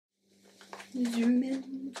Zoom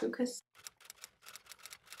in, focus.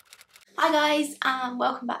 Hi guys, and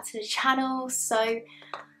welcome back to the channel. So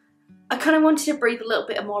I kind of wanted to breathe a little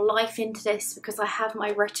bit more life into this because I have my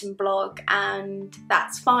written blog and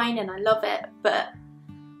that's fine and I love it, but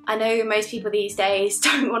I know most people these days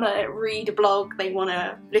don't want to read a blog, they want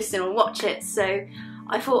to listen or watch it, so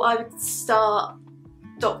I thought I would start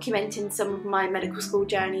documenting some of my medical school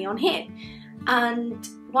journey on here. And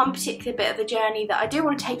one particular bit of the journey that I do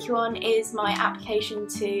want to take you on is my application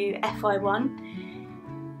to FY1.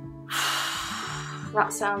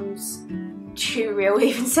 That sounds too real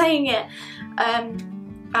even saying it.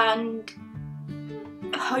 And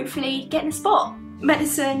hopefully getting a spot.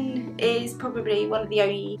 Medicine is probably one of the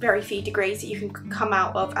only very few degrees that you can come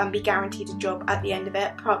out of and be guaranteed a job at the end of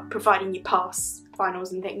it, providing you pass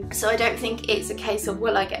finals and things. So I don't think it's a case of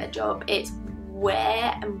will I get a job, it's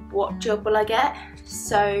where and what job will I get.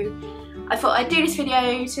 So I thought I'd do this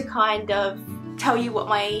video to kind of tell you what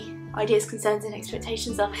my ideas, concerns and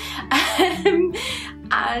expectations are.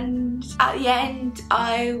 And at the end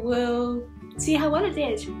I will see how well I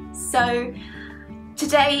did. So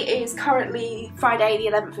today is currently Friday the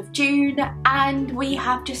 11th of June and we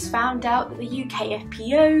have just found out that the UK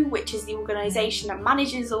FPO, which is the organisation that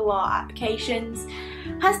manages all our applications,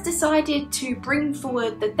 has decided to bring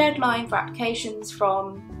forward the deadline for applications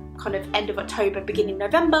from kind of end of October, beginning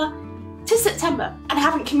November to September, and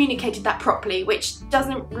haven't communicated that properly, which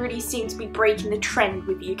doesn't really seem to be breaking the trend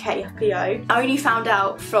with the UK FPO. I only found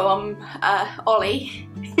out from Ollie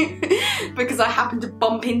because I happened to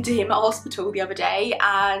bump into him at hospital the other day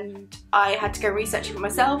and I had to go research it for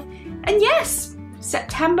myself, and yes,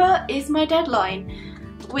 September is my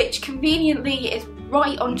deadline, which conveniently is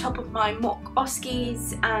right on top of my mock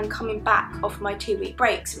OSCEs and coming back off my 2-week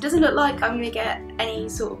break. So it doesn't look like I'm going to get any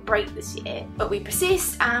sort of break this year, but we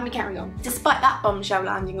persist and we carry on. Despite that bombshell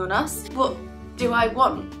landing on us, what do I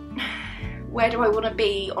want? Where do I want to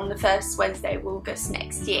be on the first Wednesday of August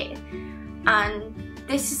next year? And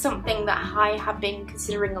this is something that I have been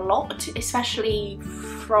considering a lot, especially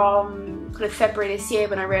from kind of February this year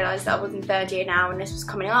when I realised that I was in 3rd year now and this was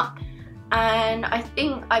coming up. And I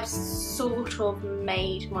think I've sort of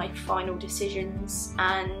made my final decisions,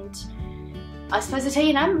 and I suppose I'll tell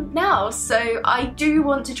you now. So I do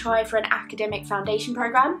want to try for an academic foundation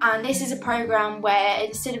programme, and this is a programme where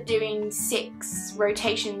instead of doing 6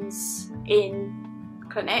 rotations in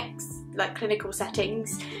clinics, like clinical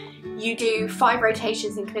settings, you do 5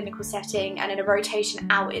 rotations in clinical setting and then a rotation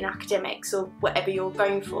out in academics or whatever you're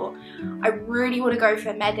going for. I really want to go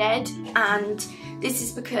for med ed, and this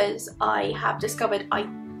is because I have discovered I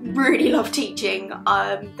really love teaching.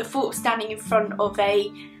 The thought of standing in front of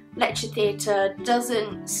a lecture theatre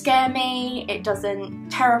doesn't scare me, it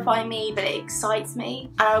doesn't terrify me, but it excites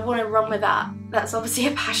me and I want to run with that. That's obviously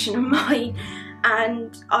a passion of mine.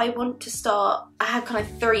 And I want to start, I have kind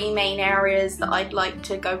of 3 main areas that I'd like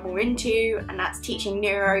to go more into, and that's teaching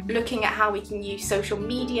neuro, looking at how we can use social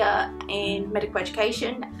media in medical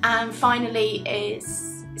education, and finally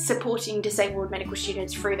is supporting disabled medical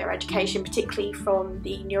students through their education, particularly from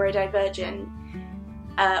the neurodivergent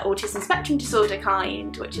autism spectrum disorder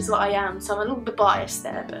kind, which is what I am, so I'm a little bit biased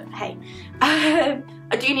there, but hey.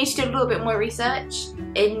 I do need to do a little bit more research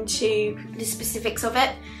into the specifics of it.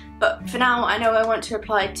 But for now, I know I want to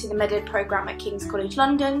apply to the Med Ed programme at King's College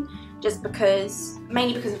London, just because,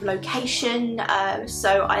 mainly because of location.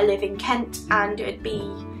 So I live in Kent and it would be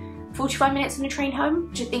 45 minutes on a train home,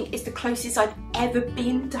 which I think is the closest I've ever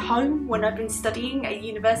been to home when I've been studying at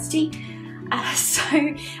university.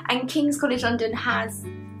 And King's College London has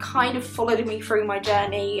kind of followed me through my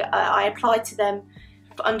journey. I applied to them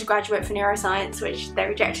for undergraduate for neuroscience, which they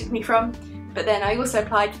rejected me from. But then I also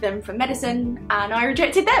applied to them for medicine and I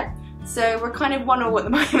rejected them. So we're kind of 1-1 at the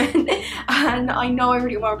moment. And I know I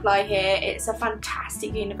really want to apply here. It's a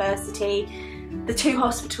fantastic university. The 2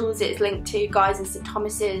 hospitals it's linked to, Guy's and St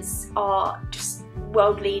Thomas's, are just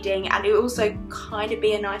world leading, and it would also kind of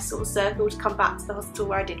be a nice sort of circle to come back to the hospital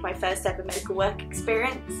where I did my first ever medical work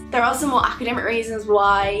experience. There are some more academic reasons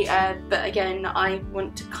why, but again, I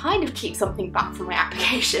want to kind of keep something back from my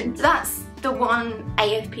application. So that's the one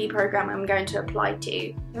AFP programme I'm going to apply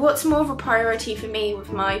to. What's more of a priority for me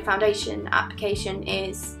with my foundation application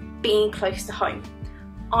is being close to home.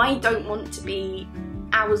 I don't want to be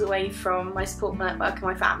hours away from my support network and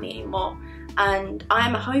my family anymore, and I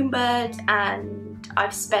am a home bird and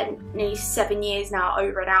I've spent nearly 7 years now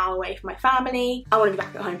over an hour away from my family. I want to be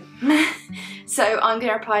back at home. So I'm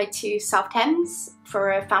going to apply to South Thames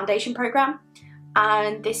for a foundation programme,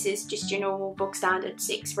 and this is just your normal bog standard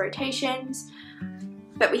 6 rotations,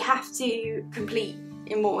 but we have to complete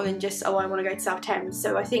more than just, oh, I want to go to South Thames.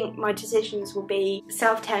 So I think my decisions will be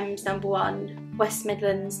South Thames #1, West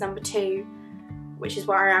Midlands #2, which is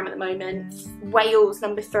where I am at the moment, Wales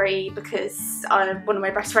 #3 because one of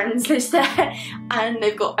my best friends lives there and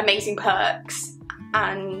they've got amazing perks,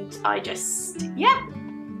 and I just, yeah,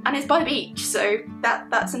 and it's by the beach, so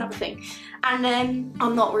that's another thing. And then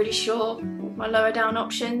I'm not really sure my lower down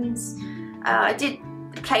options. I did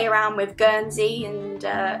play around with Guernsey and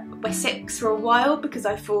Wessex for a while because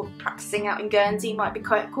I thought practicing out in Guernsey might be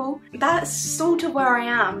quite cool. That's sort of where I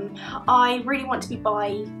am. I really want to be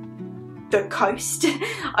by the coast.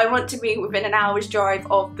 I want to be within an hour's drive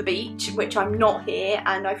of the beach, which I'm not here,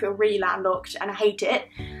 and I feel really landlocked and I hate it.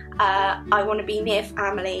 I want to be near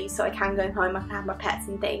family so I can go home, I can have my pets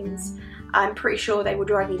and things. I'm pretty sure they will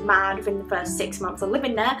drive me mad within the first 6 months of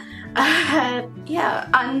living there. Yeah,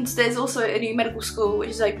 and there's also a new medical school which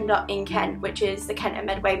has opened up in Kent, which is the Kent and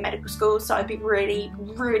Medway Medical School, so I'd be really,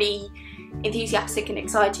 really enthusiastic and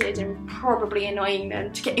excited, and probably annoying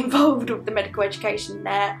them to get involved with the medical education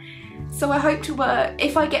there. So I hope to work,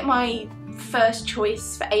 if I get my first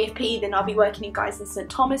choice for AFP, then I'll be working in Guy's and St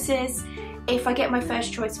Thomas's. If I get my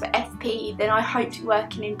first choice for FP, then I hope to be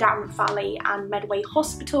working in Dartmouth Valley and Medway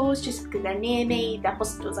hospitals, just because they're near me, they're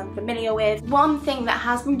hospitals I'm familiar with. One thing that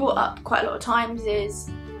has been brought up quite a lot of times is,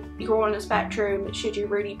 you're on the spectrum, should you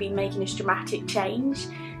really be making this dramatic change?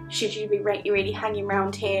 Should you be really hanging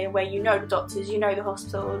around here where you know the doctors, you know the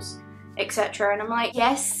hospitals, etc. And I'm like,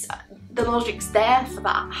 yes, the logic's there for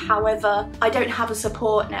that. However, I don't have a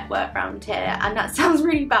support network around here, and that sounds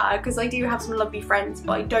really bad because I do have some lovely friends,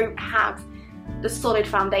 but I don't have the solid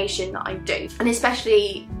foundation that I do. And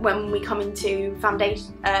especially when we come into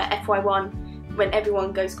foundation FY1, when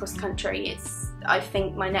everyone goes cross country, I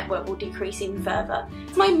think my network will decrease even further.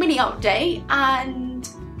 It's my mini update, and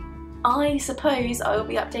I suppose I will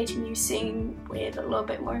be updating you soon with a little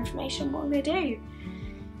bit more information what I'm going to do.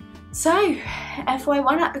 So,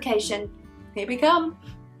 FY1 application, here we come.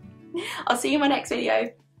 I'll see you in my next video.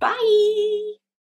 Bye!